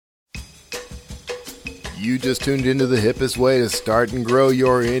You just tuned into the hippest way to start and grow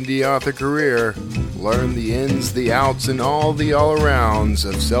your indie author career. Learn the ins, the outs, and all the all-arounds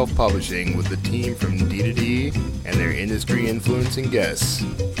of self-publishing with the team from D2D and their industry-influencing guests.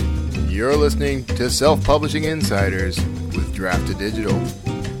 You're listening to Self-Publishing Insiders with Draft2Digital.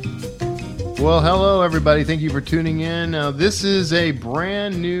 Well, hello, everybody. Thank you for tuning in. This is a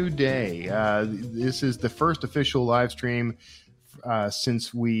brand new day. This is the first official live stream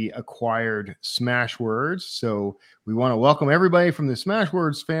since we acquired Smashwords. So we want to welcome everybody from the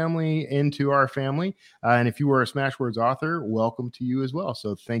Smashwords family into our family. And if you are a Smashwords author, welcome to you as well.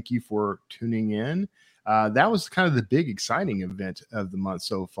 So thank you for tuning in. That was kind of the big exciting event of the month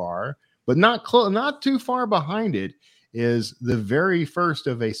so far, but not too far behind it is the very first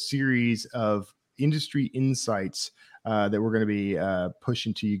of a series of industry insights that we're going to be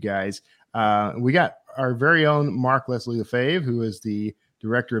pushing to you guys. We got our very own Mark Leslie Lefebvre, who is the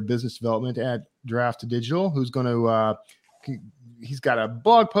Director of Business Development at Draft2Digital, who's going to, he's got a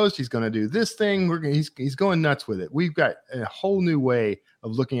blog post. He's going to do this thing. He's going nuts with it. We've got a whole new way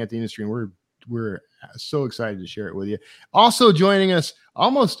of looking at the industry, and we're so excited to share it with you. Also joining us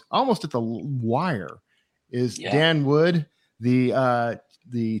almost at the wire is Dan Wood, the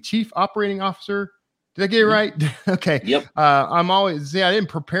Chief Operating Officer. Did I get it right? Okay. Yep. I didn't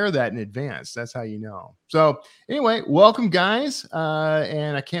prepare that in advance. That's how you know. So anyway, welcome guys.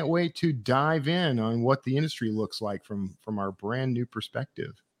 And I can't wait to dive in on what the industry looks like from our brand new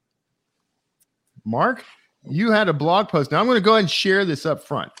perspective. Mark, you had a blog post. Now I'm going to go ahead and share this up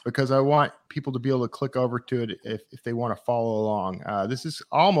front because I want people to be able to click over to it if they want to follow along. This is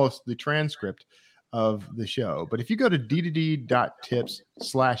almost the transcript of the show. But if you go to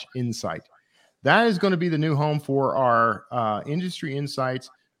d2d.tips/insight, that is going to be the new home for our industry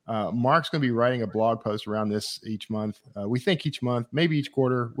insights. Mark's going to be writing a blog post around this each month. We think each month, maybe each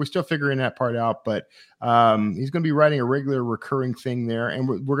quarter. We're still figuring that part out, but he's going to be writing a regular recurring thing there. And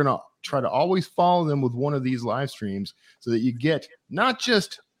we're going to try to always follow them with one of these live streams so that you get not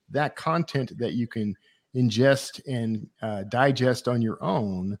just that content that you can ingest and digest on your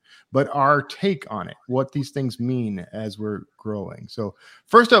own, but our take on it, what these things mean as we're growing. So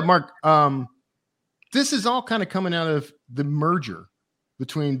first up, Mark, this is all kind of coming out of the merger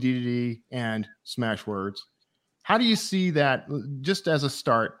between D2D and Smashwords. How do you see that, just as a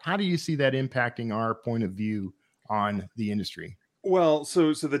start, how do you see that impacting our point of view on the industry? Well,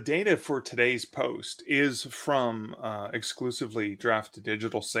 so the data for today's post is from exclusively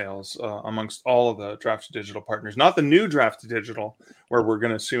Draft2Digital sales amongst all of the Draft2Digital partners, not the new Draft2Digital, where we're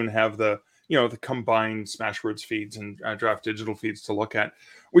going to soon have the combined Smashwords feeds and Draft2Digital feeds to look at,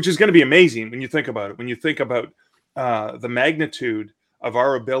 which is going to be amazing when you think about it. When you think about the magnitude of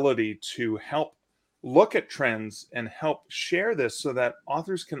our ability to help look at trends and help share this so that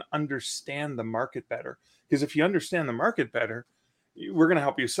authors can understand the market better. Because if you understand the market better, we're going to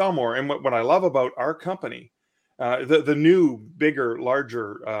help you sell more. And what I love about our company, the new, bigger,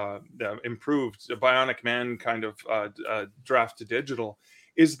 larger, improved Bionic Man kind of Draft2Digital,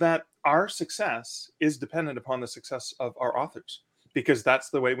 is that our success is dependent upon the success of our authors, because that's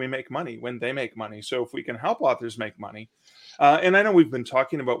the way we make money, when they make money. So if we can help authors make money, and I know we've been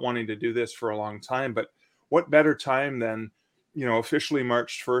talking about wanting to do this for a long time, but what better time than, officially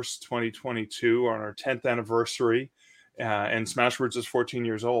March 1st, 2022 on our 10th anniversary, and Smashwords is 14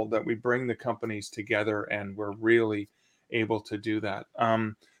 years old, that we bring the companies together and we're really able to do that.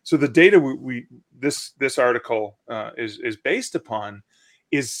 So the data this article is based upon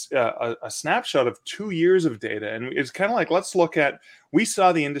is a snapshot of 2 years of data. And it's kind of like, let's look at, we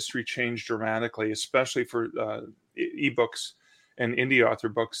saw the industry change dramatically, especially for ebooks and indie author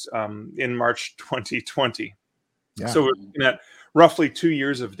books in March 2020. Yeah. So we're looking at roughly 2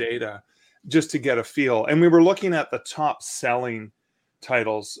 years of data just to get a feel. And we were looking at the top selling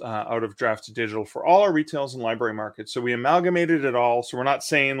titles out of Draft2Digital for all our retails and library markets. So we amalgamated it all. So we're not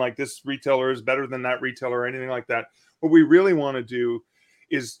saying like this retailer is better than that retailer or anything like that. What we really want to do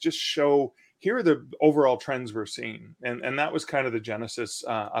is just show, here are the overall trends we're seeing. And that was kind of the genesis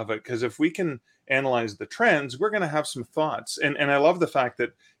of it. Because if we can analyze the trends, we're going to have some thoughts. And I love the fact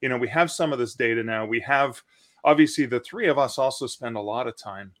that, we have some of this data now. We have, obviously, the three of us also spend a lot of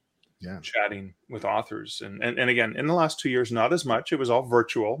time chatting with authors. And again, in the last 2 years, not as much. It was all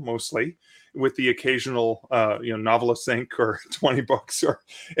virtual, mostly, with the occasional, Novelist Inc. or 20 Books or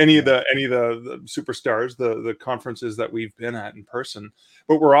any of the superstars, the conferences that we've been at in person.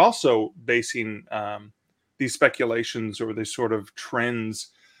 But we're also basing these speculations or these sort of trends,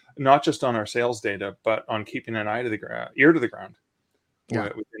 not just on our sales data, but on keeping an ear to the ground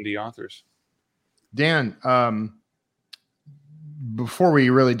with indie authors. Dan, before we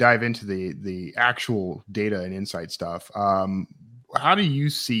really dive into the actual data and insight stuff, how do you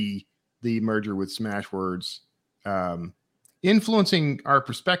see the merger with Smashwords influencing our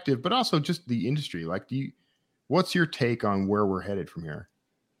perspective, but also just the industry? Like, what's your take on where we're headed from here?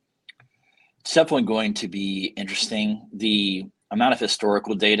 It's definitely going to be interesting. The amount of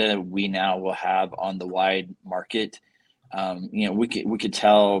historical data we now will have on the wide market, we could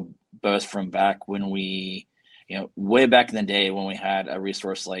tell both from back when we, way back in the day when we had a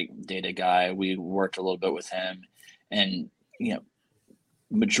resource like Data Guy, we worked a little bit with him, and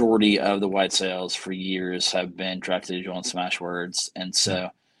majority of the wide sales for years have been Draft Digital and Smashwords, and so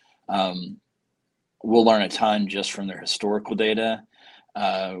we'll learn a ton just from their historical data.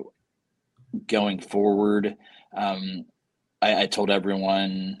 Going forward, I told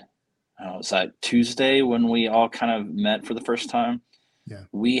everyone, was that Tuesday when we all kind of met for the first time? Yeah,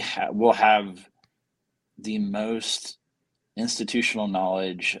 we'll have the most institutional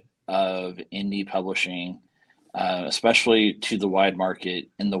knowledge of indie publishing, especially to the wide market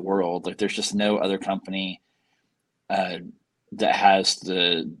in the world. Like, there's just no other company that has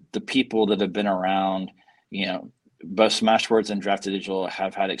the people that have been around. Both Smashwords and Draft Digital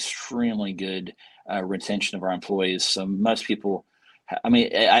have had extremely good retention of our employees. So most people,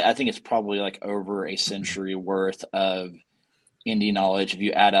 I think it's probably like over a century worth of indie knowledge. If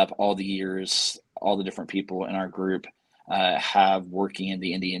you add up all the years, all the different people in our group have working in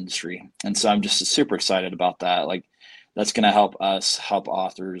the indie industry. And so I'm just super excited about that. Like, that's going to help us help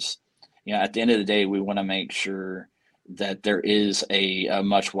authors. At the end of the day, we want to make sure that there is a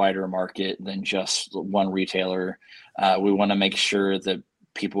much wider market than just one retailer. We want to make sure that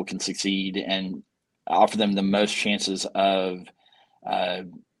people can succeed and offer them the most chances of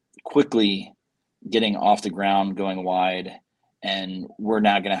quickly getting off the ground, going wide. And we're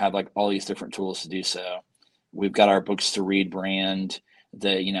now going to have like all these different tools to do so. We've got our Books to Read brand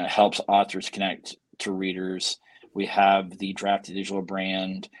that helps authors connect to readers. We have the Draft Digital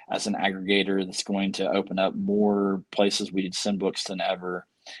brand as an aggregator that's going to open up more places we'd send books than ever.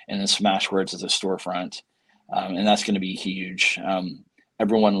 And then Smashwords as a storefront. And that's going to be huge.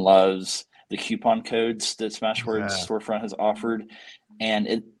 Everyone loves the coupon codes that Smashwords storefront has offered. And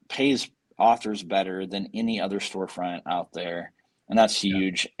it pays authors better than any other storefront out there. And that's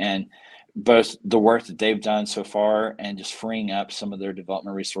huge. Yeah. And both the work that they've done so far and just freeing up some of their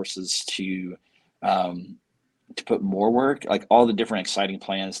development resources to put more work, like all the different exciting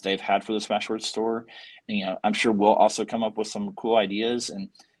plans they've had for the Smashwords store. And, I'm sure we'll also come up with some cool ideas. And,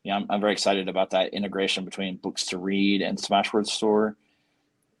 I'm very excited about that integration between Books to Read and Smashwords store.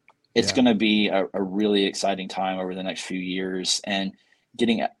 It's going to be a really exciting time over the next few years, and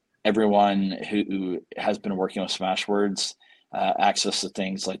getting everyone who has been working with Smashwords access to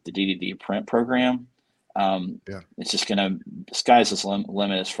things like the DDD print program. It's just sky's the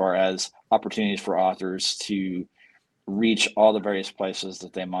limit as far as opportunities for authors to reach all the various places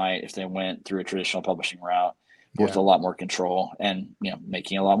that they might if they went through a traditional publishing route with a lot more control and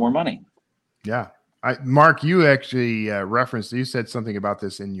making a lot more money. Yeah. Mark, you actually you said something about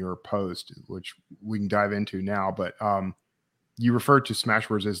this in your post, which we can dive into now, but you referred to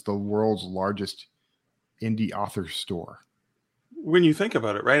Smashwords as the world's largest indie author store. When you think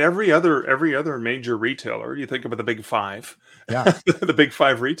about it, right? Every other major retailer, you think about the big five, the big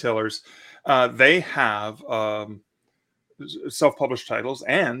five retailers, they have self-published titles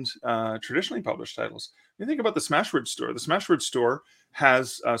and traditionally published titles. You think about the Smashwords store. The Smashwords store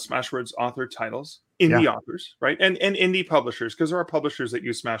has Smashwords author titles, indie authors, right? And indie publishers, because there are publishers that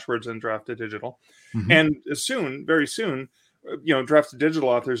use Smashwords and Draft Digital. Mm-hmm. And very soon, Draft Digital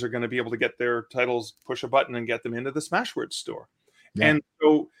authors are going to be able to get their titles, push a button and get them into the Smashwords store. Yeah. And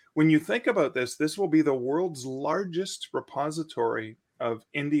so when you think about this will be the world's largest repository of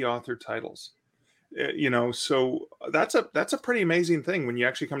indie author titles. So that's a pretty amazing thing when you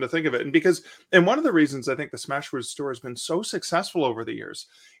actually come to think of it. And one of the reasons I think the Smashwords store has been so successful over the years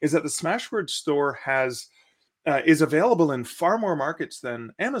is that the Smashwords store is available in far more markets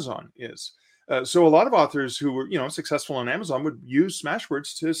than Amazon is. So a lot of authors who were, successful on Amazon would use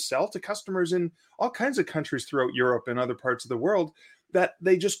Smashwords to sell to customers in all kinds of countries throughout Europe and other parts of the world that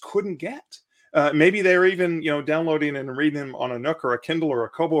they just couldn't get. Maybe they're even, downloading and reading them on a Nook or a Kindle or a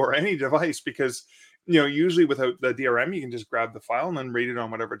Kobo or any device because, usually without the DRM, you can just grab the file and then read it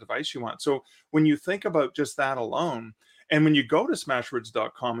on whatever device you want. So when you think about just that alone, and when you go to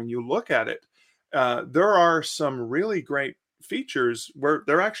smashwords.com and you look at it, there are some really great features where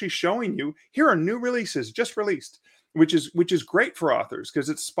they're actually showing you, here are new releases just released. which is great for authors because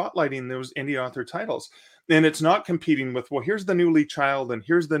it's spotlighting those indie author titles. And it's not competing with, well, here's the new Lee Child and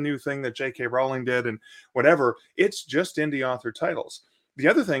here's the new thing that J.K. Rowling did and whatever. It's just indie author titles. The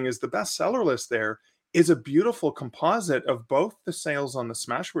other thing is the bestseller list there is a beautiful composite of both the sales on the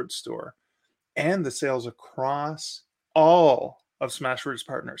Smashwords store and the sales across all of Smashwords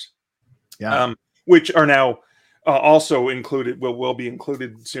partners, which are now also included, will be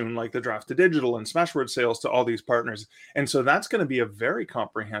included soon, like the Draft to Digital and Smashwords sales to all these partners. And so that's going to be a very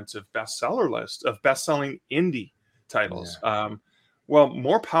comprehensive bestseller list of best-selling indie titles. Yeah. Well,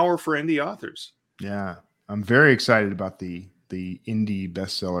 more power for indie authors. Yeah, I'm very excited about the indie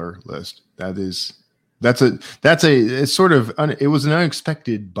bestseller list. It's sort of, it was an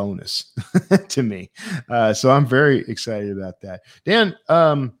unexpected bonus to me. So I'm very excited about that. Dan,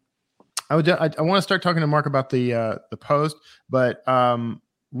 I want to start talking to Mark about the post, but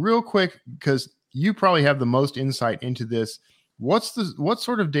real quick, because you probably have the most insight into this. What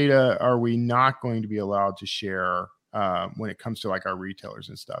sort of data are we not going to be allowed to share when it comes to like our retailers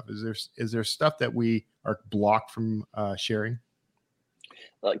and stuff? Is there stuff that we are blocked from sharing?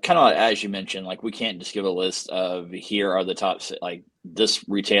 Kind of as you mentioned, like we can't just give a list of here are the top, like this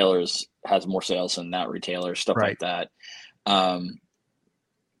retailer has more sales than that retailer, stuff like that.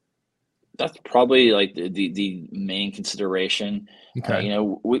 That's probably like the main consideration. Okay.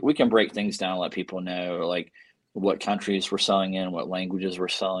 We can break things down and let people know like what countries we're selling in, what languages we're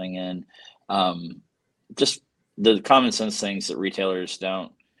selling in. Just the common sense things that retailers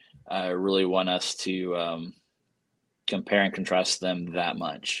don't really want us to compare and contrast them that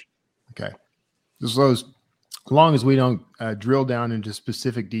much. Okay. As long as we don't drill down into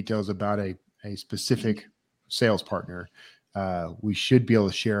specific details about a specific sales partner, we should be able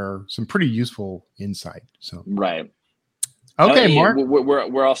to share some pretty useful insight. So right. Okay, Mark.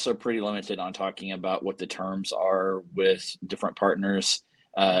 We're also pretty limited on talking about what the terms are with different partners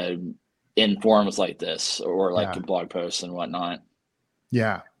in forums like this or like blog posts and whatnot.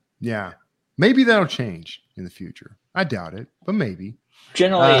 Yeah. Maybe that'll change in the future. I doubt it, but maybe.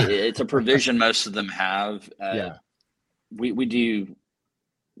 Generally, it's a provision most of them have. We do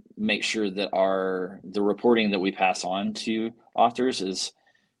make sure that the reporting that we pass on to authors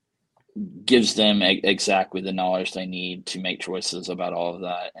gives them exactly the knowledge they need to make choices about all of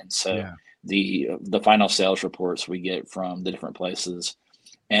that. And so the final sales reports we get from the different places,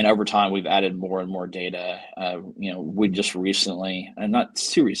 and over time we've added more and more data. We just recently, and not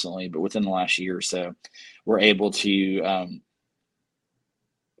too recently, but within the last year or so, we're able to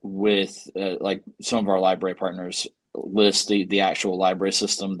with like some of our library partners list the actual library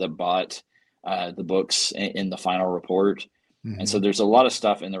system that bought the books in the final report. Mm-hmm. And so there's a lot of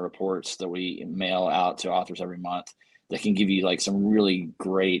stuff in the reports that we mail out to authors every month that can give you like some really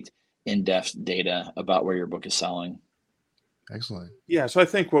great in-depth data about where your book is selling. Excellent. Yeah, so I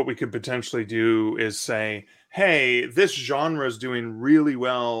think what we could potentially do is say, hey, this genre is doing really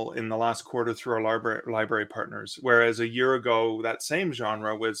well in the last quarter through our library partners, whereas a year ago, that same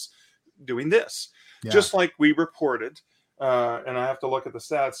genre was doing this. Yeah. Just like we reported, and I have to look at the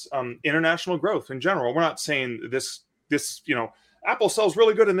stats, international growth in general. We're not saying this, Apple sells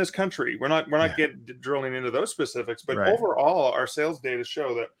really good in this country. We're not drilling into those specifics, but overall, our sales data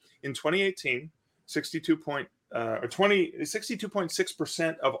show that in 2018,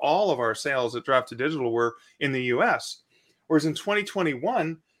 62.6% of all of our sales at Draft to Digital were in the US, whereas in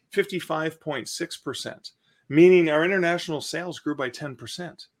 2021, 55.6%, meaning our international sales grew by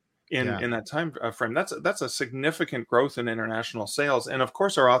 10%. In that time frame. That's a significant growth in international sales. And of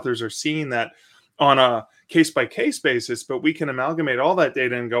course, our authors are seeing that on a case-by-case basis, but we can amalgamate all that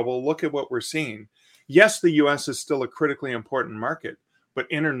data and go, well, look at what we're seeing. Yes, the US is still a critically important market,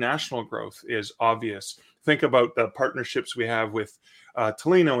 but international growth is obvious. Think about the partnerships we have with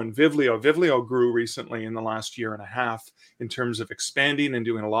Tolino and Viblio. Viblio grew recently in the last year and a half in terms of expanding and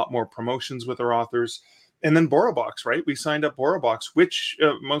doing a lot more promotions with our authors. And then BorrowBox, right? We signed up BorrowBox, which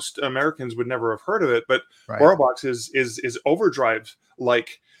most Americans would never have heard of it, but BorrowBox is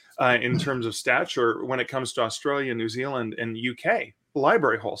Overdrive-like in terms of stature when it comes to Australia, New Zealand, and UK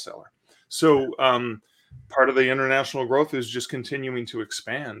library wholesaler. So part of the international growth is just continuing to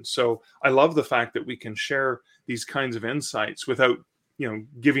expand. So I love the fact that we can share these kinds of insights without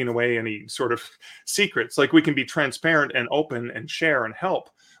giving away any sort of secrets. Like we can be transparent and open and share and help,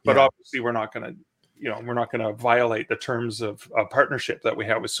 but obviously we're not going to violate the terms of a partnership that we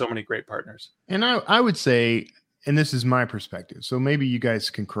have with so many great partners. And I would say, and this is my perspective, so maybe you guys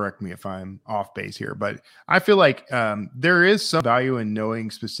can correct me if I'm off base here, but I feel like there is some value in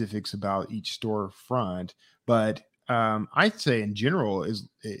knowing specifics about each storefront, but I'd say in general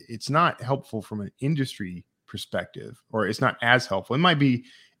it's not helpful from an industry perspective, or it's not as helpful. It might be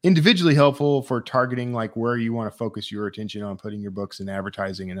individually helpful for targeting like where you want to focus your attention on putting your books in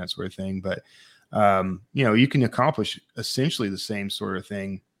advertising and that sort of thing. But, you can accomplish essentially the same sort of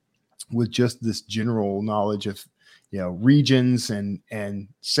thing with just this general knowledge of, regions and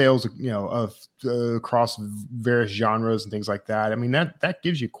sales, of across various genres and things like that. I mean, that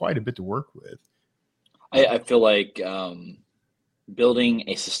gives you quite a bit to work with. I feel like building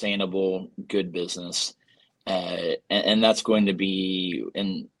a sustainable, good business, and that's going to be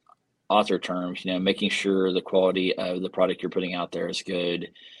in author terms, making sure the quality of the product you're putting out there is good.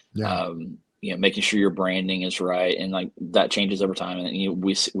 Yeah. Making sure your branding is right, and like that changes over time. And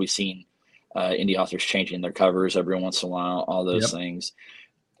we've seen indie authors changing their covers every once in a while, all those things.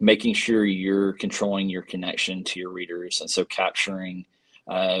 Making sure you're controlling your connection to your readers, and so capturing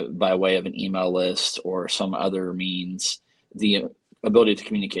by way of an email list or some other means the ability to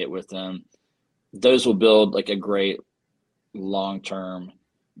communicate with them. Those will build like a great long-term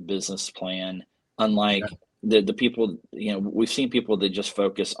business plan. Unlike the people, we've seen people that just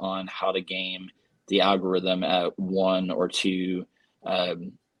focus on how to game the algorithm at one or two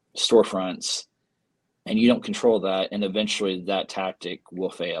storefronts, and you don't control that, and eventually that tactic will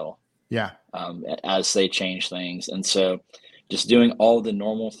fail. Yeah. As they change things. And so just doing all the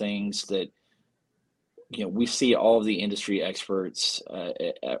normal things that, we see all of the industry experts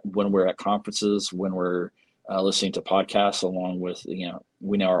when we're at conferences, when we're listening to podcasts, along with,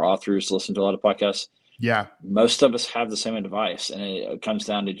 we know our authors listen to a lot of podcasts. Yeah. Most of us have the same advice, and it comes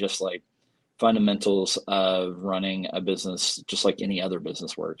down to just like fundamentals of running a business, just like any other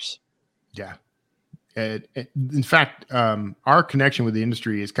business works. Yeah. In fact, our connection with the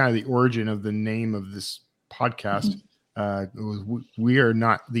industry is kind of the origin of the name of this podcast. We are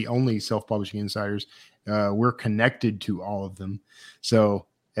not the only self-publishing insiders. We're connected to all of them. So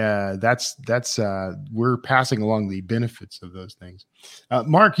that's we're passing along the benefits of those things.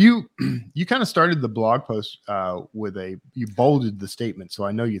 Mark, you kind of started the blog post you bolded the statement, so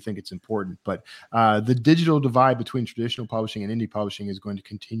I know you think it's important, but the digital divide between traditional publishing and indie publishing is going to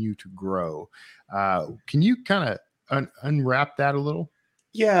continue to grow. Can you kind of unwrap that a little?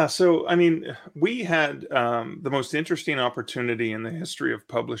 Yeah. So, I mean, we had the most interesting opportunity in the history of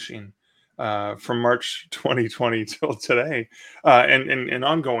publishing from March 2020 till today, and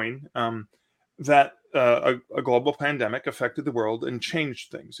ongoing, that a global pandemic affected the world and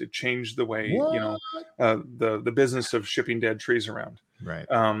changed things. It changed the way, the business of shipping dead trees around. Right.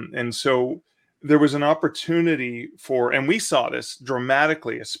 And so there was an opportunity and we saw this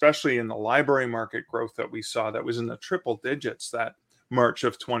dramatically, especially in the library market growth that we saw that was in the triple digits that March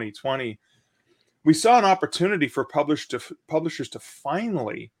of 2020. We saw an opportunity for publishers to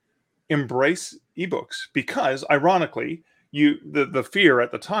finally embrace ebooks, because ironically, the fear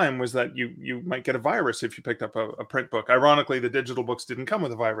at the time was that you might get a virus if you picked up a print book. Ironically, the digital books didn't come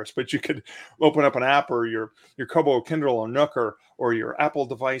with a virus, but you could open up an app or your Kobo, Kindle, or Nook, or your Apple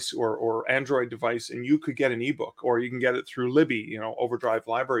device or Android device, and you could get an ebook, or you can get it through Libby, Overdrive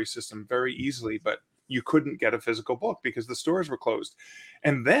library system, very easily. But you couldn't get a physical book because the stores were closed.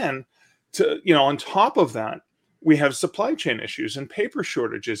 And then, on top of that, we have supply chain issues and paper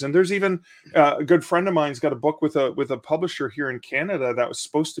shortages. And there's even a good friend of mine's got a book with a publisher here in Canada that was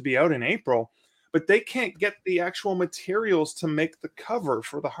supposed to be out in April, but they can't get the actual materials to make the cover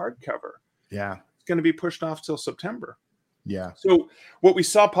for the hardcover. Yeah. It's going to be pushed off till September. Yeah. So what we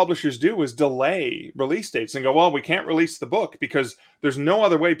saw publishers do was delay release dates and go, well, we can't release the book because there's no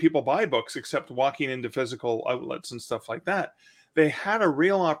other way people buy books except walking into physical outlets and stuff like that. They had a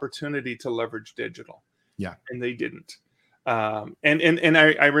real opportunity to leverage digital. Yeah. And they didn't. And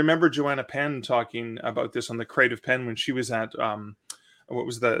I remember Joanna Penn talking about this on the Creative Pen when she was at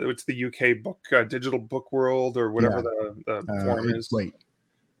it's the UK book Digital Book World or whatever the forum is. Wait,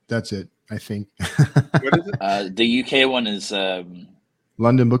 that's it, I think. What is it? The UK one is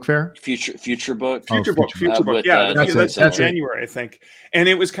London Book Fair. Future Book. Future Book. Yeah, that's January, I think. And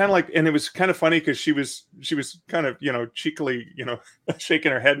it was kind of funny because she was kind of cheekily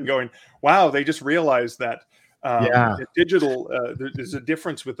shaking her head and going, "Wow, they just realized that digital there's a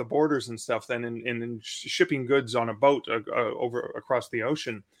difference with the borders and stuff than in shipping goods on a boat over across the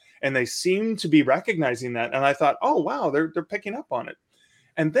ocean." And they seem to be recognizing that. And I thought, oh wow, they're picking up on it.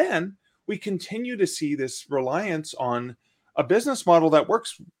 And then we continue to see this reliance on a business model that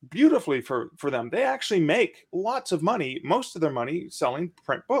works beautifully for them. They actually make lots of money, most of their money selling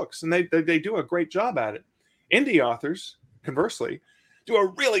print books, and they do a great job at it. Indie authors, conversely, do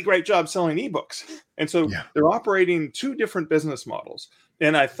a really great job selling ebooks. And so they're operating two different business models.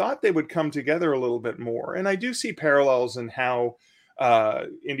 And I thought they would come together a little bit more. And I do see parallels in how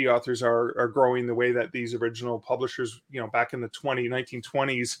indie authors are growing the way that these original publishers, back in the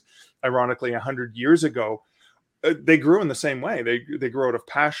 1920s, ironically 100 years ago, they grew in the same way. They grew out of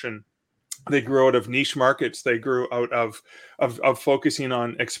passion. They grew out of niche markets. They grew out of focusing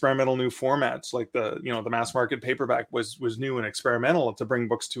on experimental new formats, like the mass market paperback was new and experimental to bring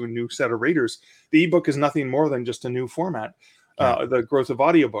books to a new set of readers. The ebook is nothing more than just a new format. The growth of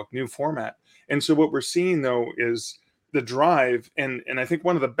audiobook, new format. And so what we're seeing though is the drive, and I think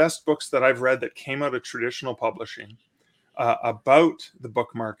one of the best books that I've read that came out of traditional publishing about the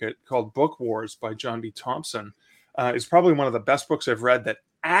book market, called Book Wars by John B. Thompson, is probably one of the best books I've read that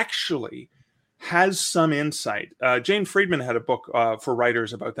actually has some insight. Jane Friedman had a book for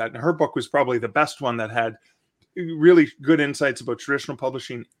writers about that, and her book was probably the best one that had really good insights about traditional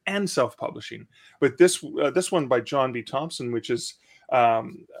publishing and self-publishing. But this one by John B. Thompson, which is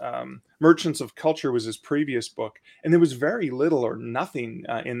Merchants of Culture, was his previous book, and there was very little or nothing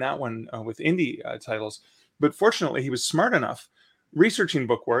in that one with indie titles. But fortunately, he was smart enough, researching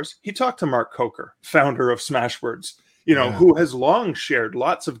Book Wars. He talked to Mark Coker, founder of Smashwords, who has long shared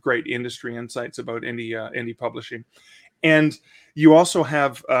lots of great industry insights about indie publishing. And you also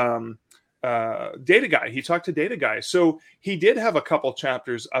have Data Guy. He talked to Data Guy. So he did have a couple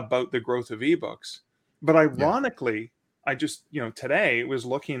chapters about the growth of ebooks. But ironically, I just, today was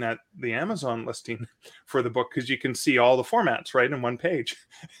looking at the Amazon listing for the book, because you can see all the formats right in one page.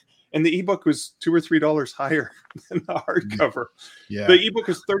 And the ebook was $2 or $3 higher than the hardcover. Yeah. The ebook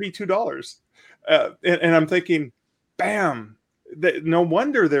is $32. And I'm thinking, bam, no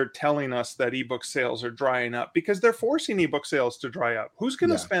wonder they're telling us that ebook sales are drying up, because they're forcing ebook sales to dry up. Who's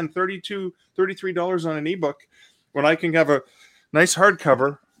going to spend $32, $33 on an ebook when I can have a nice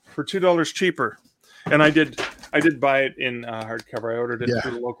hardcover for $2 cheaper? And I did buy it in hardcover. I ordered it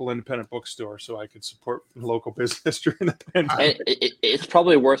through the local independent bookstore so I could support local business during the pandemic. It's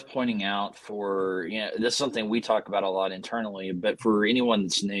probably worth pointing out for, this is something we talk about a lot internally, but for anyone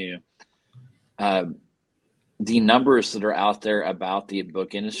that's new, the numbers that are out there about the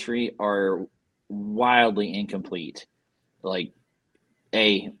book industry are wildly incomplete. Like,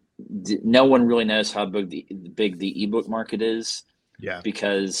 no one really knows how big the ebook market is. Yeah,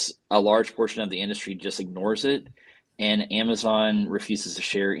 because a large portion of the industry just ignores it, and Amazon refuses to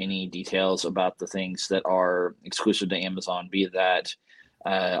share any details about the things that are exclusive to Amazon, be that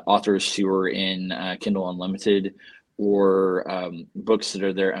authors who are in Kindle Unlimited or books that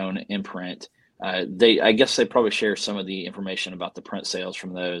are their own imprint. I guess they probably share some of the information about the print sales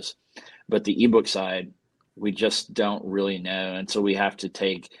from those, but the ebook side, we just don't really know, and so we have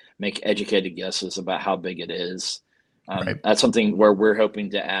to make educated guesses about how big it is. Right. That's something where we're hoping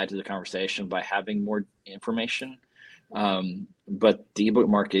to add to the conversation by having more information. But the ebook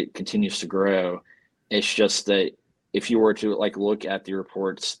market continues to grow. It's just that if you were to look at the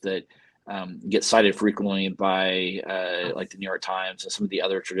reports that get cited frequently by the New York Times and some of the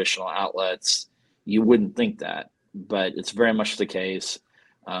other traditional outlets, you wouldn't think that, but it's very much the case.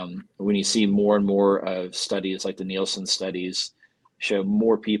 When you see more and more of studies like the Nielsen studies show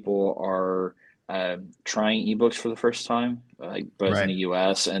more people are trying ebooks for the first time, both in the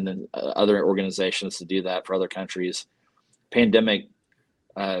U.S. and then other organizations to do that for other countries. Pandemic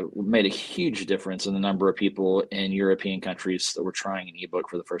made a huge difference in the number of people in European countries that were trying an ebook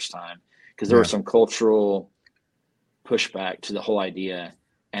for the first time, because there was some cultural pushback to the whole idea.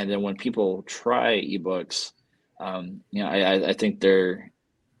 And then when people try ebooks, I think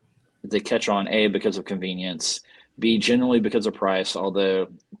they catch on, A, because of convenience, B, generally because of price, although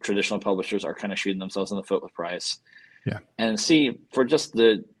traditional publishers are kind of shooting themselves in the foot with price. Yeah. And C, for just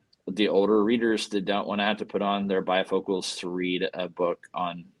the older readers that don't want to have to put on their bifocals to read a book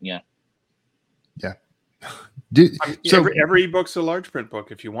on, So every ebook's a large print book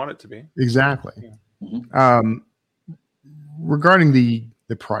if you want it to be. Exactly. Yeah. Mm-hmm. Regarding the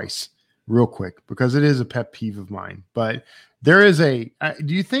price, real quick, because it is a pet peeve of mine, but there is do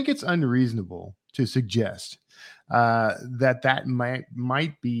you think it's unreasonable to suggest that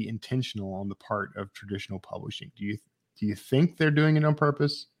might be intentional on the part of traditional publishing? Do you think they're doing it on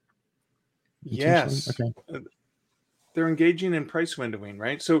purpose? Yes. Okay. They're engaging in price windowing,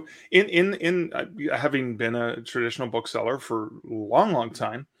 right? So in having been a traditional bookseller for a long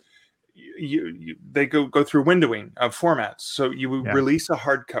time, they go through windowing of formats. So you release a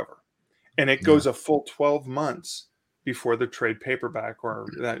hardcover, and it goes a full 12 months before the trade paperback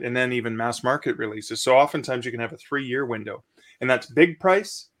and then even mass market releases. So oftentimes you can have a 3-year window, and that's big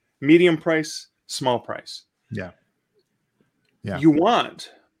price, medium price, small price. Yeah. You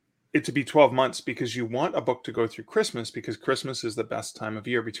want it to be 12 months because you want a book to go through Christmas, because Christmas is the best time of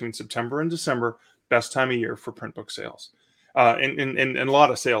year. Between September and December, best time of year for print book sales. in a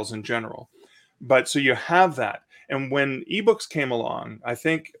lot of sales in general. But so you have that. And when ebooks came along, I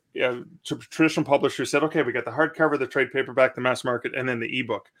think traditional publishers said, okay, we got the hardcover, the trade paperback, the mass market, and then the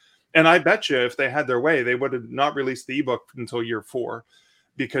ebook. And I bet you if they had their way, they would have not released the ebook until year 4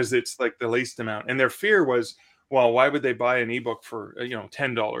 because it's like the least amount. And their fear was, well, why would they buy an ebook for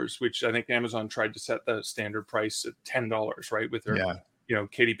 $10, which I think Amazon tried to set the standard price at $10, right, with their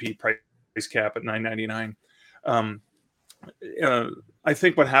KDP price cap at $9.99. I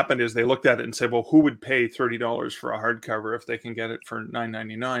think what happened is they looked at it and said, well, who would pay $30 for a hardcover if they can get it for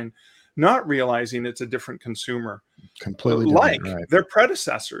 $9.99? Not realizing it's a different consumer, completely like different, right. Their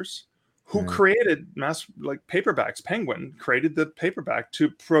predecessors who created paperbacks. Penguin created the paperback to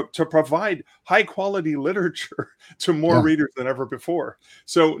provide high quality literature to more readers than ever before.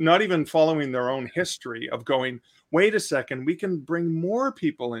 So not even following their own history of going, wait a second, we can bring more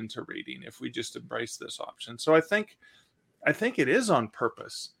people into reading if we just embrace this option. So I think it is on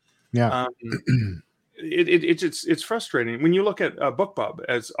purpose. Yeah. It's frustrating when you look at BookBub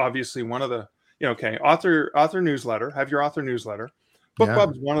as obviously one of the author newsletter. Have your author newsletter.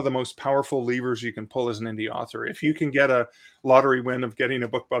 BookBub is one of the most powerful levers you can pull as an indie author. If you can get a lottery win of getting a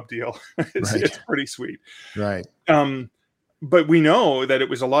BookBub deal, it's pretty sweet. Right. But we know that it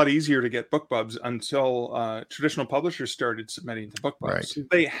was a lot easier to get BookBubs until traditional publishers started submitting to BookBubs. Right. So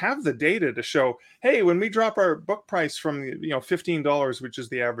they have the data to show, hey, when we drop our book price from $15, which is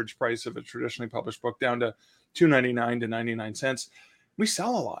the average price of a traditionally published book, down to $2.99 to 99 cents, we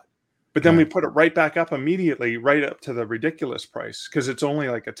sell a lot. But then we put it right back up immediately, right up to the ridiculous price, because it's only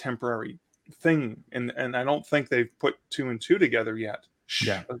like a temporary thing. And I don't think they've put 2 and 2 together yet.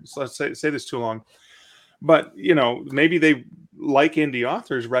 Yeah. Let's say this too long. But, maybe they, like indie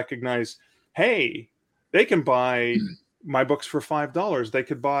authors, recognize, hey, they can buy my books for $5. They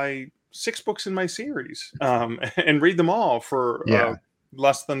could buy 6 books in my series and read them all for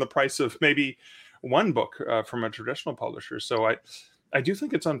less than the price of maybe one book from a traditional publisher. So I do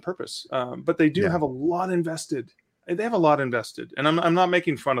think it's on purpose, but they do have a lot invested. They have a lot invested, and I'm not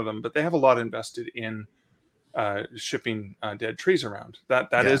making fun of them, but they have a lot invested in shipping dead trees around.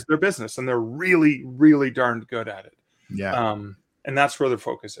 That is their business, and they're really, really darn good at it. Yeah. And that's where their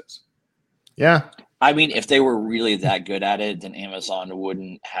focus is. Yeah. I mean, if they were really that good at it, then Amazon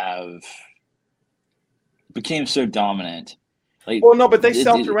wouldn't have became so dominant. Well, no, but they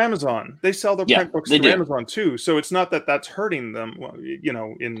sell through Amazon. They sell their print books through Amazon too. So it's not that that's hurting them,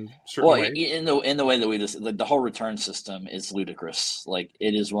 in certain ways. In the way that we just, the whole return system is ludicrous. Like,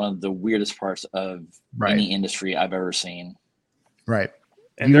 it is one of the weirdest parts of any industry I've ever seen. Right.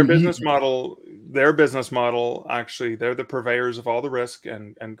 And their business model, actually, they're the purveyors of all the risk,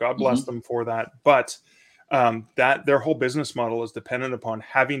 and God bless them for that. But that their whole business model is dependent upon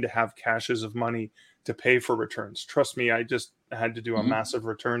having to have caches of money to pay for returns. Trust me, I just had to do a massive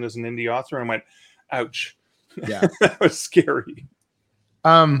return as an indie author and went, ouch. Yeah. That was scary.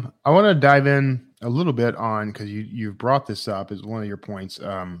 I want to dive in a little bit on, because you've brought this up as one of your points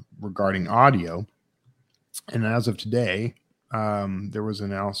regarding audio. And as of today, there was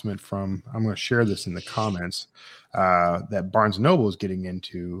an announcement from, I'm going to share this in the comments, that Barnes & Noble is getting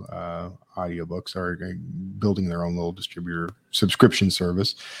into audiobooks, or building their own little distributor subscription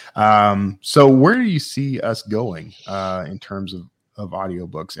service. So where do you see us going in terms of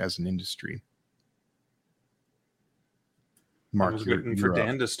audiobooks as an industry? Mark, I was waiting for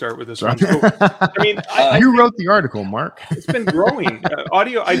Dan to start with this Sorry. one. I mean, you wrote the article, Mark. It's been growing.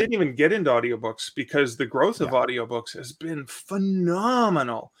 Audio. I didn't even get into audiobooks because the growth of audiobooks has been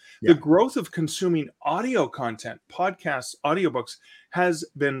phenomenal. The growth of consuming audio content, podcasts, audiobooks has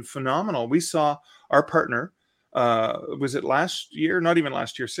been phenomenal. We saw our partner, was it last year? Not even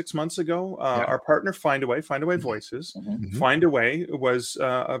last year, 6 months ago. Our partner, Findaway Voices. Findaway was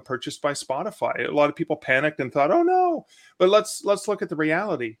purchased by Spotify. A lot of people panicked and thought, "Oh no!" But let's look at the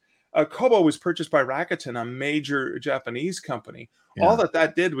reality. Kobo was purchased by Rakuten, a major Japanese company. All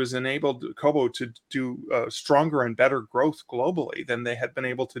that did was enabled Kobo to do stronger and better growth globally than they had been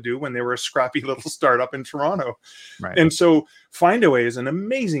able to do when they were a scrappy little startup in Toronto. Right. And so Findaway is an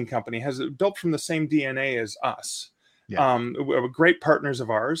amazing company, has built from the same DNA as us. We're great partners of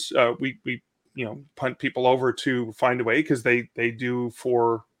ours. We punt people over to Findaway because they do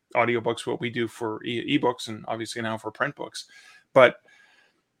for audiobooks what we do for ebooks, and obviously now for print books. But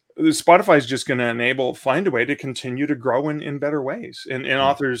Spotify is just going to enable Findaway to continue to grow in better ways. And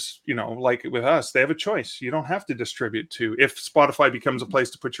authors, like with us, they have a choice. You don't have to distribute to. If Spotify becomes a place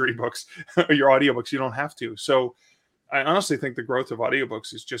to put your ebooks or your audiobooks, you don't have to. So I honestly think the growth of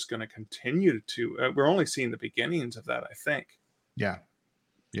audiobooks is just going to continue to. We're only seeing the beginnings of that, I think. Yeah.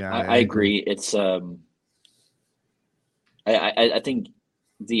 I agree. It's I think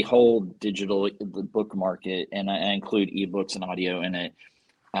the whole the book market, and I include ebooks and audio in it,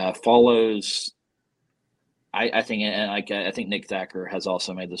 follows. I think, and I think Nick Thacker has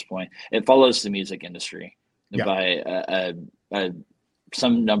also made this point. It follows the music industry by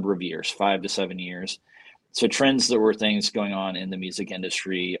some number of years, 5 to 7 years. So trends that were things going on in the music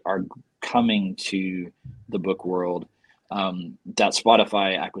industry are coming to the book world. That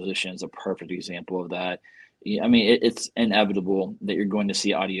Spotify acquisition is a perfect example of that. I mean, it's inevitable that you're going to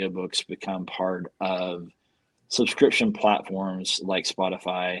see audiobooks become part of subscription platforms like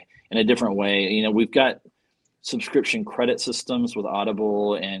Spotify in a different way. You know, we've got subscription credit systems with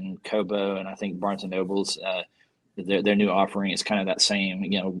Audible and Kobo, and I think Barnes and Noble's their new offering is kind of that same.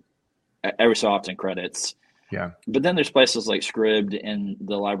 You know, every so often credits. Yeah. But then there's places like Scribd and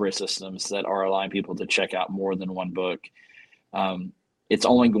the library systems that are allowing people to check out more than one book. It's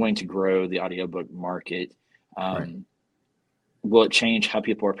only going to grow the audiobook market. Right. Will it change how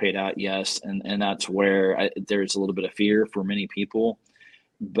people are paid out? Yes. And that's where there's a little bit of fear for many people.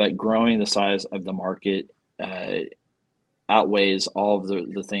 But growing the size of the market outweighs all of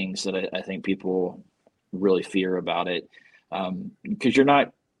the things that I think people really fear about it. Because you're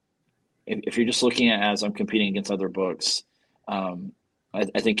not, if you're just looking at as I'm competing against other books, I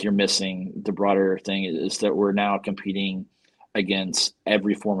think you're missing the broader thing is that we're now competing against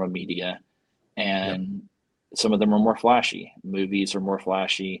every form of media, and some of them are more flashy. Movies are more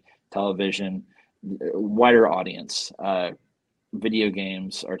flashy, television, wider audience. Video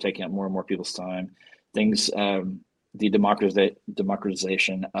games are taking up more and more people's time. Things, the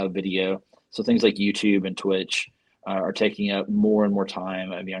democratization of video. So things like YouTube and Twitch are taking up more and more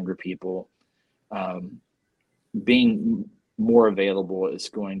time of younger people. Being more available is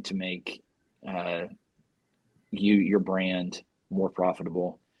going to make your brand more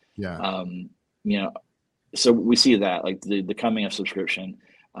profitable. Yeah. You know, so we see that like the coming of subscription.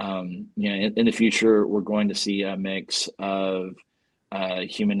 You know, in the future, we're going to see a mix of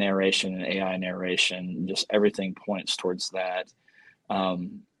human narration and AI narration. Just everything points towards that.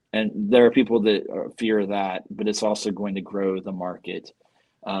 And there are people that fear that, but it's also going to grow the market.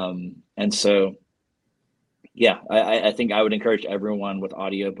 And so, yeah, I think I would encourage everyone with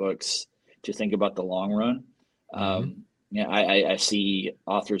audiobooks to think about the long run. You know, I see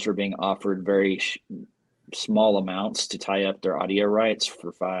authors are being offered very small amounts to tie up their audio rights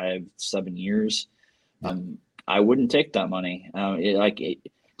for 5-7 years. I wouldn't take that money.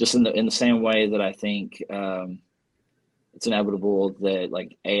 Just in the same way that I think it's inevitable that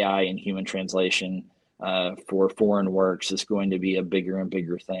like AI and human translation for foreign works is going to be a bigger and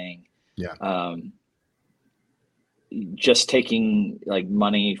bigger thing. Yeah. Just taking like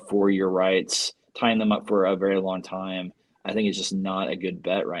money for your rights, tying them up for a very long time, I think is just not a good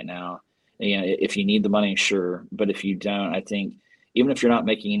bet right now. You know, if you need the money, sure, but if you don't, I think even if you're not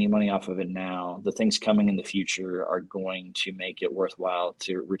making any money off of it now, the things coming in the future are going to make it worthwhile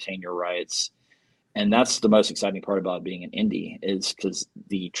to retain your rights. And that's the most exciting part about being an indie, is because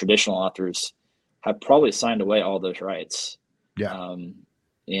the traditional authors have probably signed away all those rights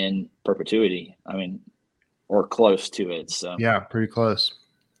in perpetuity. I mean, or close to it. So yeah, pretty close.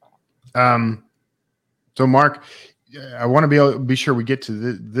 So Mark, I want to be sure we get to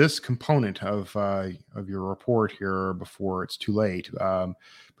this component of your report here before it's too late. But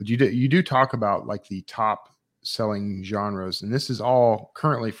you do talk about like the top selling genres, and this is all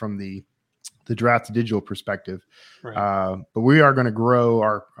currently from the Draft Digital perspective. Right. But we are going to grow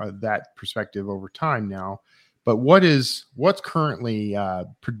our that perspective over time now. But what's currently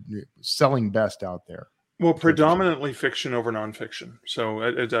selling best out there? Well, predominantly fiction over nonfiction. So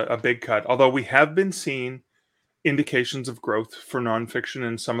it's a big cut. Although we have been seeing indications of growth for nonfiction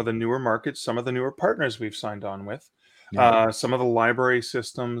in some of the newer markets, some of the newer partners we've signed on with, some of the library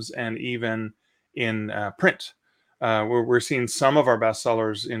systems, and even in print. We're seeing some of our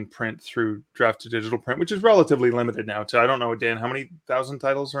bestsellers in print through Draft to Digital print, which is relatively limited now. I don't know, Dan, how many thousand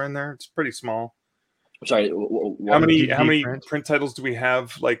titles are in there? It's pretty small. Sorry, how many print titles do we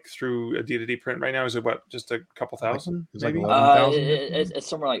have like through a D2D print right now? Is it just a couple thousand? Like 11,000? It's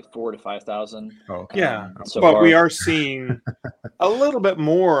somewhere like 4,000 to 5,000. Oh, okay. Yeah, but we are seeing a little bit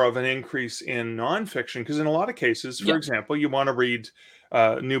more of an increase in nonfiction because in a lot of cases, for example, you want to read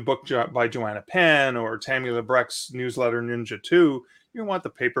a new book by Joanna Penn or Tammy Labrecque's newsletter Ninja 2. You want the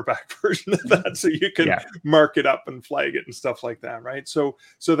paperback version of that so you can mark it up and flag it and stuff like that, right? So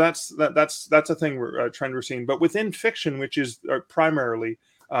that's a thing trend we're seeing. But within fiction, which is primarily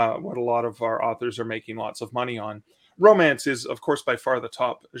what a lot of our authors are making lots of money on, romance is, of course, by far the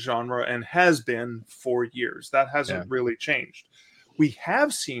top genre and has been for years. That hasn't really changed. We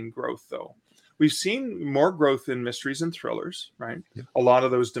have seen growth, though. we've seen more growth in mysteries and thrillers, right? Yep. A lot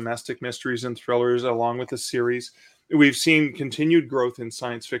of those domestic mysteries and thrillers, along with the series. We've seen continued growth in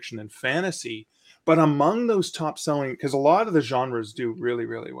science fiction and fantasy. But among those top selling, because a lot of the genres do really,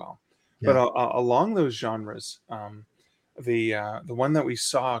 really well. Yeah. But along those genres, the one that we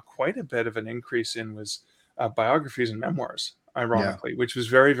saw quite a bit of an increase in was biographies and memoirs, ironically, which was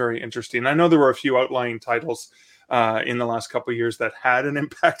very, very interesting. I know there were a few outlying titles in the last couple of years that had an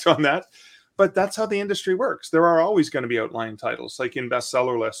impact on that, but that's how the industry works. There are always going to be outlying titles, like in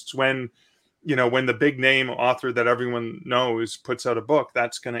bestseller lists. When the big name author that everyone knows puts out a book,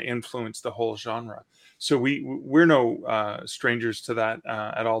 that's going to influence the whole genre. So we're no strangers to that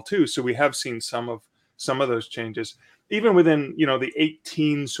at all, too. So we have seen some of those changes, even within the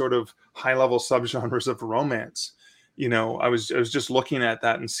 18 sort of high level subgenres of romance. I was just looking at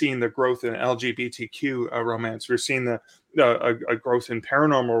that and seeing the growth in LGBTQ romance. We're seeing a growth in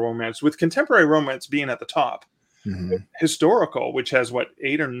paranormal romance, with contemporary romance being at the top. Mm-hmm. Historical, which has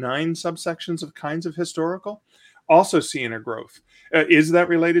 8 or 9 subsections of kinds of historical, also seeing a growth. Is that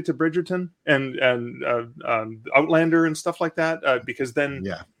related to Bridgerton and Outlander and stuff like that? Because then,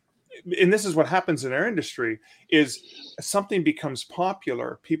 and this is what happens in our industry, is something becomes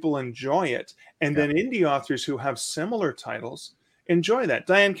popular, people enjoy it, and then indie authors who have similar titles enjoy that.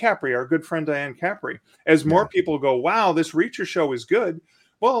 Diane Capri, our good friend Diane Capri, as more people go, wow, this Reacher show is good.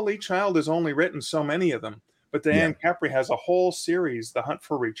 Well, Lee Child has only written so many of them. But Diane Capri has a whole series, The Hunt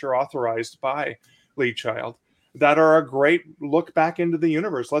for Reacher, authorized by Lee Child, that are a great look back into the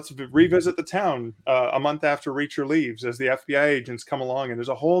universe. Let's revisit the town a month after Reacher leaves, as the FBI agents come along, and there's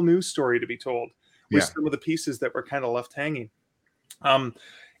a whole new story to be told with some of the pieces that were kind of left hanging.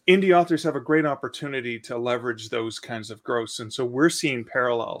 Indie authors have a great opportunity to leverage those kinds of growths, and so we're seeing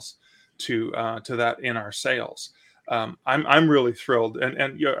parallels to that in our sales. I'm really thrilled,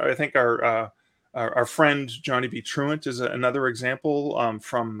 and I think our friend Johnny B. Truant is another example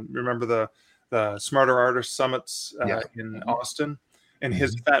from, remember the Smarter Artist Summits in Austin, and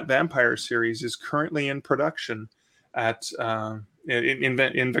his Fat Vampire series is currently in production at in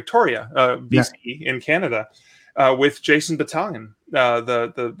Victoria, BC, in Canada, with Jason Battalion,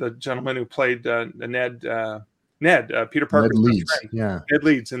 the gentleman who played Ned, Peter Parker's friend. Ned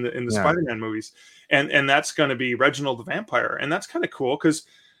Leeds in the Spider-Man movies, and that's going to be Reginald the Vampire, and that's kind of cool because.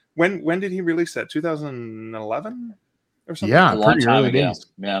 When did he release that? 2011 or something? Yeah, pretty early days.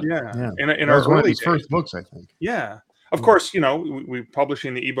 Yeah. In our one of early his first books, I think. Yeah. Of course, we're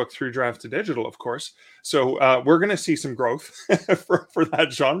publishing the ebook through Draft to Digital, of course. So we're going to see some growth for that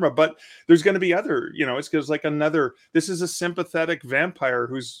genre, but there's going to be other, it's because this is a sympathetic vampire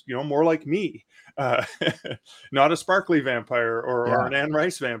who's, more like me, not a sparkly vampire or an Anne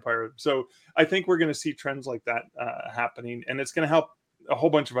Rice vampire. So I think we're going to see trends like that happening, and it's going to help a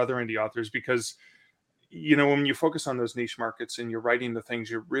whole bunch of other indie authors because, when you focus on those niche markets and you're writing the things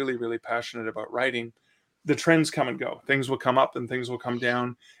you're really, really passionate about writing, the trends come and go. Things will come up and things will come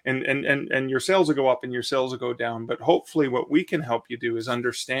down, and your sales will go up and your sales will go down. But hopefully what we can help you do is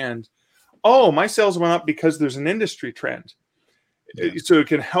understand, my sales went up because there's an industry trend. So it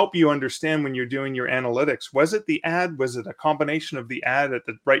can help you understand when you're doing your analytics. Was it the ad? Was it a combination of the ad at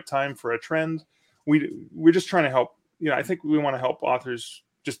the right time for a trend? We're just trying to help. I think we want to help authors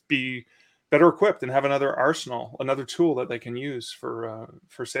just be better equipped and have another arsenal, another tool that they can use for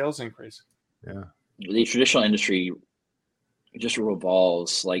sales increase. Yeah. The traditional industry just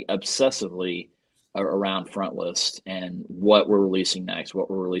revolves obsessively around front list and what we're releasing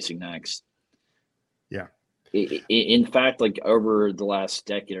next. Yeah. In fact, over the last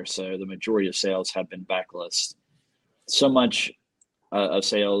decade or so, the majority of sales have been backlist. So much of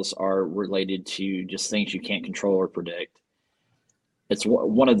sales are related to just things you can't control or predict. It's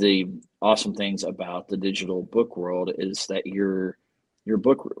one of the awesome things about the digital book world is that your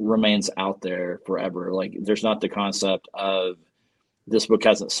book remains out there forever. There's not the concept of this book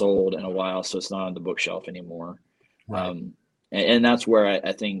hasn't sold in a while, so it's not on the bookshelf anymore. Right. And that's where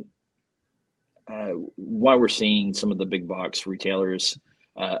I think why we're seeing some of the big box retailers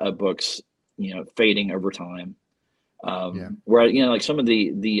of books, fading over time. Where some of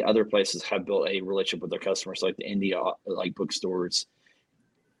the other places have built a relationship with their customers, like the indie bookstores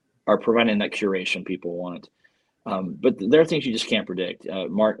are providing that curation people want. But there are things you just can't predict.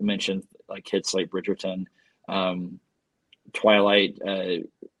 Mark mentioned hits like Bridgerton. Twilight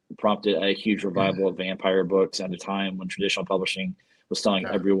prompted a huge revival of vampire books at a time when traditional publishing was telling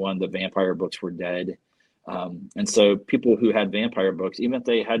everyone that vampire books were dead. And so people who had vampire books, even if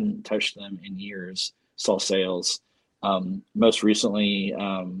they hadn't touched them in years, saw sales. Most recently,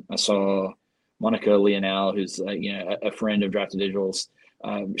 I saw Monica Leonel, who's a friend of Draft to Digital's,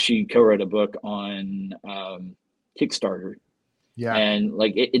 She co-wrote a book on Kickstarter, Yeah. and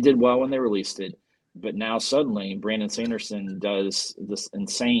like it did well when they released it, but now suddenly Brandon Sanderson does this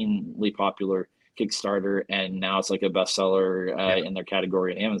insanely popular Kickstarter, and now it's like a bestseller in their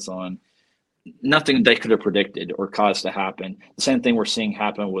category at Amazon. Nothing they could have predicted or caused to happen. The same thing we're seeing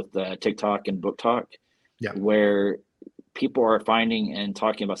happen with TikTok and Book Talk, where people are finding and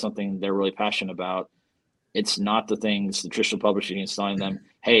talking about something they're really passionate about. It's not the things the traditional publishing is telling them,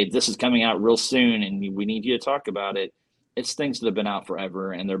 hey, this is coming out real soon and we need you to talk about it. It's things that have been out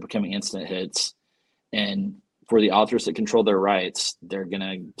forever and they're becoming instant hits. And for the authors that control their rights, they're going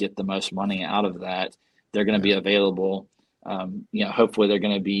to get the most money out of that. They're going to be available. Hopefully they're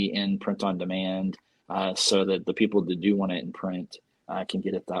going to be in print on demand so that the people that do want it in print can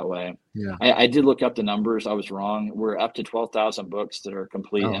get it that way. Yeah. I did look up the numbers. I was wrong. We're up to 12,000 books that are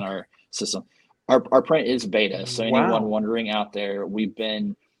complete in our system. Our print is beta. So anyone wondering out there, we've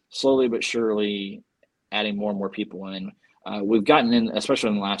been slowly but surely adding more and more people in. We've gotten in, especially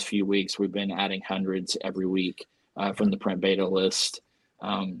in the last few weeks, we've been adding hundreds every week from the print beta list.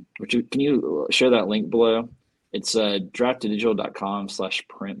 Can you share that link below? It's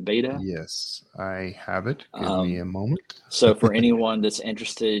draftedigital.com/print beta. Yes, I have it. Give me a moment. So for anyone that's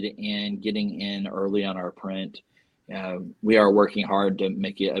interested in getting in early on our print, we are working hard to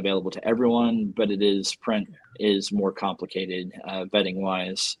make it available to everyone, but print is more complicated vetting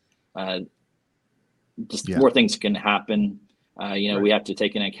wise. More things can happen. We have to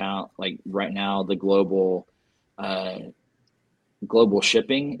take into account, like right now, the global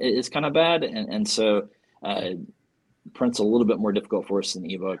shipping is kind of bad. And so print's a little bit more difficult for us than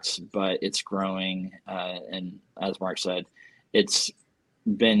ebooks, but it's growing. And as Mark said, it's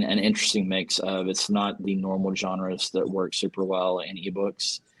been an interesting mix of, it's not the normal genres that work super well in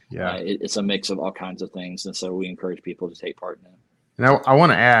ebooks. Yeah. It's a mix of all kinds of things. And so we encourage people to take part in it. Now I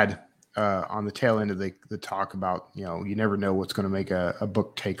want to add on the tail end of the talk about, you never know what's going to make a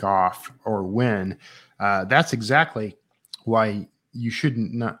book take off or when. That's exactly why you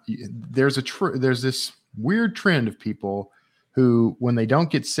shouldn't not. There's this weird trend of people who, when they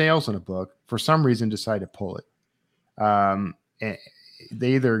don't get sales on a book, for some reason decide to pull it. And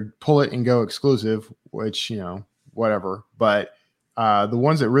they either pull it and go exclusive, which, whatever. But the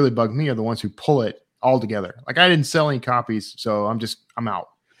ones that really bug me are the ones who pull it all together. Like, I didn't sell any copies, so I'm out.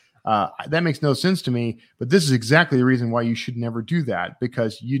 That makes no sense to me, but this is exactly the reason why you should never do that,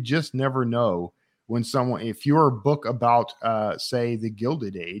 because you just never know when if your book about, say, the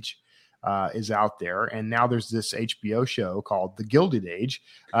Gilded Age is out there, and now there's this HBO show called The Gilded Age,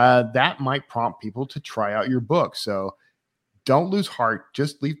 that might prompt people to try out your book. So don't lose heart.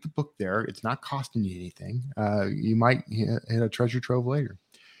 Just leave the book there. It's not costing you anything. You might hit a treasure trove later.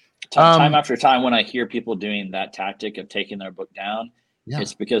 Time after time, when I hear people doing that tactic of taking their book down,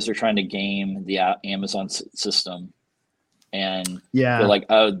 it's because they're trying to game the Amazon system, and they're like,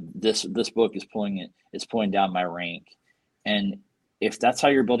 "Oh, this book is pulling down my rank." And if that's how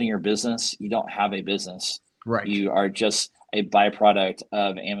you're building your business, you don't have a business. Right. You are just a byproduct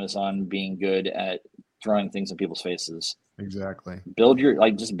of Amazon being good at throwing things in people's faces. Exactly. Build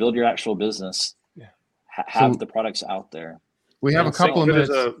your actual business. Yeah. Have the products out there. We have a couple of minutes.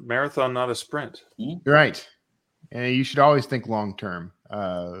 It's a marathon, not a sprint. Mm-hmm. Right. And you should always think long term.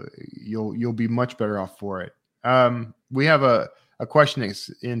 You'll be much better off for it. We have a question that's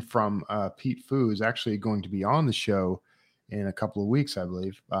in from Pete Fu, who's actually going to be on the show in a couple of weeks, I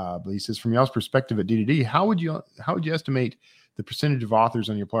believe. But he says, from y'all's perspective at D2D, how would you estimate the percentage of authors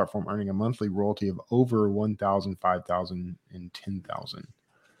on your platform earning a monthly royalty of over 1,000, 5,000, and 10,000?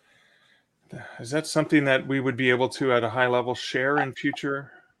 Is that something that we would be able to, at a high level, share in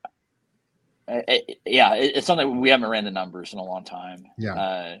future? It's something we haven't ran the numbers in a long time.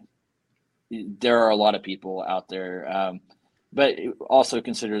 Yeah. There are a lot of people out there, but also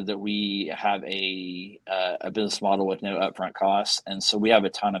consider that we have a business model with no upfront costs, and so we have a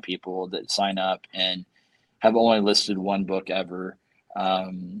ton of people that sign up and have only listed one book ever.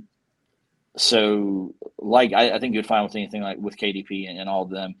 So, like, I think you'd find with anything like with KDP and all of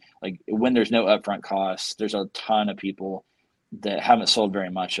them, like when there's no upfront costs, there's a ton of people that haven't sold very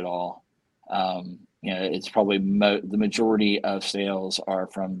much at all. It's probably the majority of sales are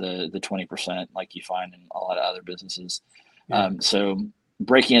from the 20%, like you find in a lot of other businesses. Yeah. So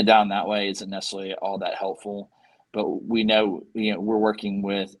breaking it down that way isn't necessarily all that helpful, but we know, we're working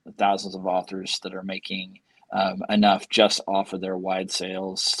with thousands of authors that are making enough just off of their wide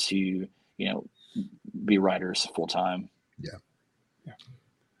sales to, be writers full time. Yeah.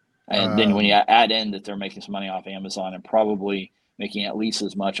 And then when you add in that they're making some money off Amazon and probably making at least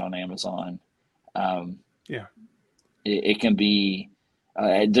as much on Amazon, it can be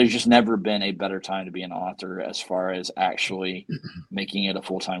There's just never been a better time to be an author as far as actually making it a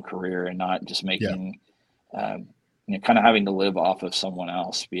full-time career and not just making, kind of having to live off of someone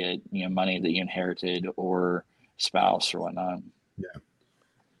else, be it, money that you inherited or spouse or whatnot. Yeah.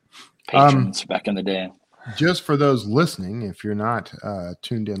 Patrons back in the day. Just for those listening, if you're not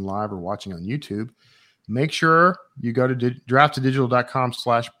tuned in live or watching on YouTube, make sure you go to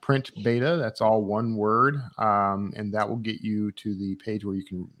drafttodigital.com/print beta. That's all one word. And that will get you to the page where you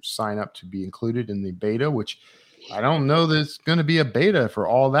can sign up to be included in the beta, which I don't know that it's going to be a beta for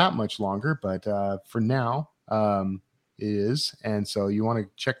all that much longer, but for now it is. And so you want to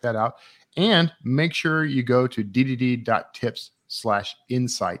check that out. And make sure you go to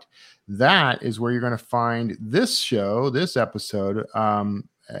ddd.tips/insight. That is where you're going to find this show, this episode,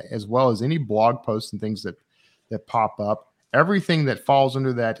 as well as any blog posts and things that pop up. Everything that falls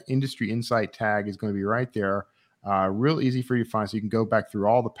under that industry insight tag is going to be right there. Real easy for you to find. So you can go back through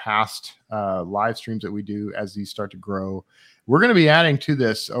all the past live streams that we do as these start to grow. We're going to be adding to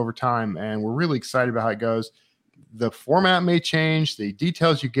this over time, and we're really excited about how it goes. The format may change. The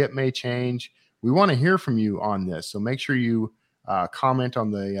details you get may change. We want to hear from you on this. So make sure you comment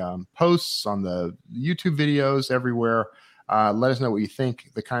on the posts, on the YouTube videos, everywhere. Let us know what you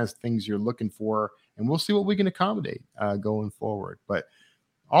think, the kinds of things you're looking for, and we'll see what we can accommodate going forward. But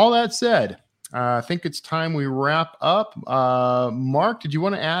all that said, I think it's time we wrap up. Mark, did you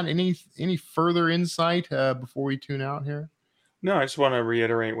want to add any further insight before we tune out here? No, I just want to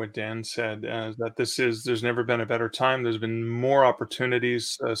reiterate what Dan said, that there's never been a better time. There's been more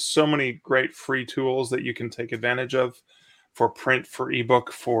opportunities, so many great free tools that you can take advantage of for print, for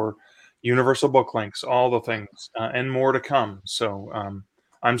ebook, for universal book links, all the things, and more to come. So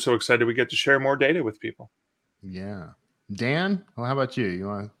I'm so excited we get to share more data with people. Yeah. Dan, well, how about you? You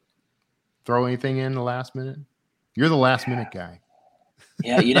want to throw anything in the last minute? You're the last minute guy.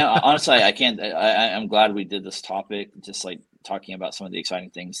 Yeah, honestly, I can't. I'm glad we did this topic, just like talking about some of the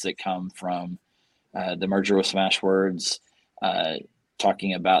exciting things that come from the merger with Smashwords,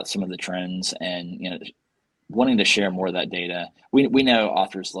 talking about some of the trends, and wanting to share more of that data. We know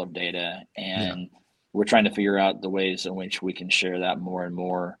authors love data, and we're trying to figure out the ways in which we can share that more and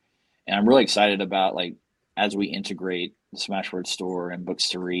more. And I'm really excited about, like, as we integrate the Smashwords store and Books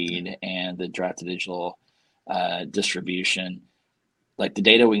to Read and the Draft to Digital distribution, like the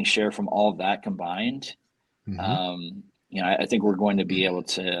data we can share from all of that combined. I think we're going to be able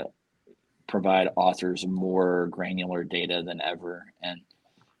to provide authors more granular data than ever, and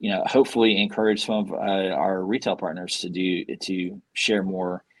hopefully encourage some of our retail partners to share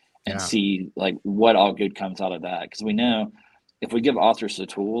more and see like what all good comes out of that. Because we know if we give authors the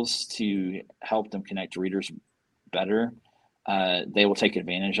tools to help them connect to readers better, they will take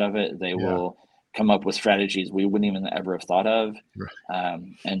advantage of it. They will come up with strategies we wouldn't even ever have thought of.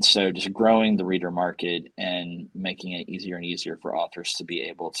 And so just growing the reader market and making it easier and easier for authors to be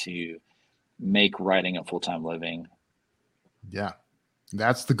able to make writing a full-time living. Yeah.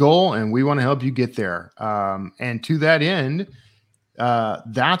 That's the goal, and we want to help you get there. And to that end,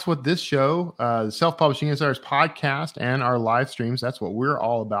 that's what this show, the Self-Publishing Insiders podcast and our live streams, that's what we're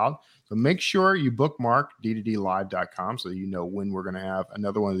all about. So make sure you bookmark d2dlive.com so you know when we're going to have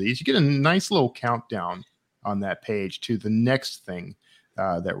another one of these. You get a nice little countdown on that page to the next thing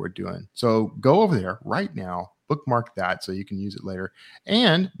that we're doing. So go over there right now, bookmark that so you can use it later.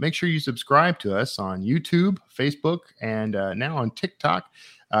 And make sure you subscribe to us on YouTube, Facebook, and now on TikTok.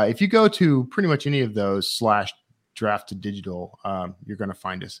 If you go to pretty much any of those /Draft to Digital, you're going to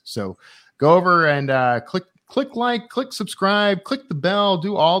find us. So go over and click like, click subscribe, click the bell,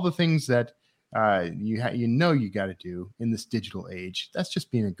 do all the things that you got to do in this digital age. That's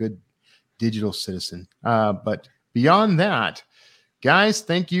just being a good digital citizen. But beyond that, guys,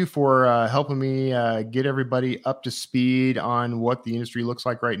 thank you for helping me get everybody up to speed on what the industry looks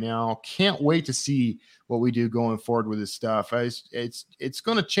like right now. Can't wait to see what we do going forward with this stuff. It's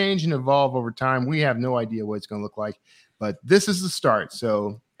going to change and evolve over time. We have no idea what it's going to look like, but this is the start.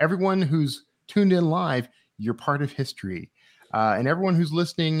 So everyone who's tuned in live, you're part of history. And everyone who's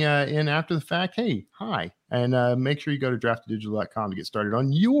listening in after the fact, hey, hi. And make sure you go to drafttodigital.com to get started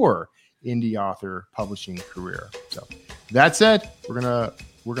on your indie author publishing career. So that's it. We're gonna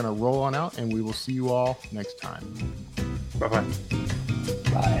roll on out, and we will see you all next time. Bye-bye.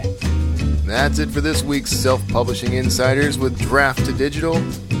 Bye. That's it for this week's Self-Publishing Insiders with Draft to Digital.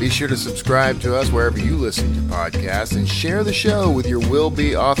 Be sure to subscribe to us wherever you listen to podcasts and share the show with your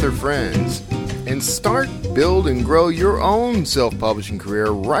will-be author friends. And start, build, and grow your own self-publishing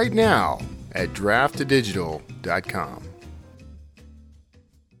career right now at drafttodigital.com.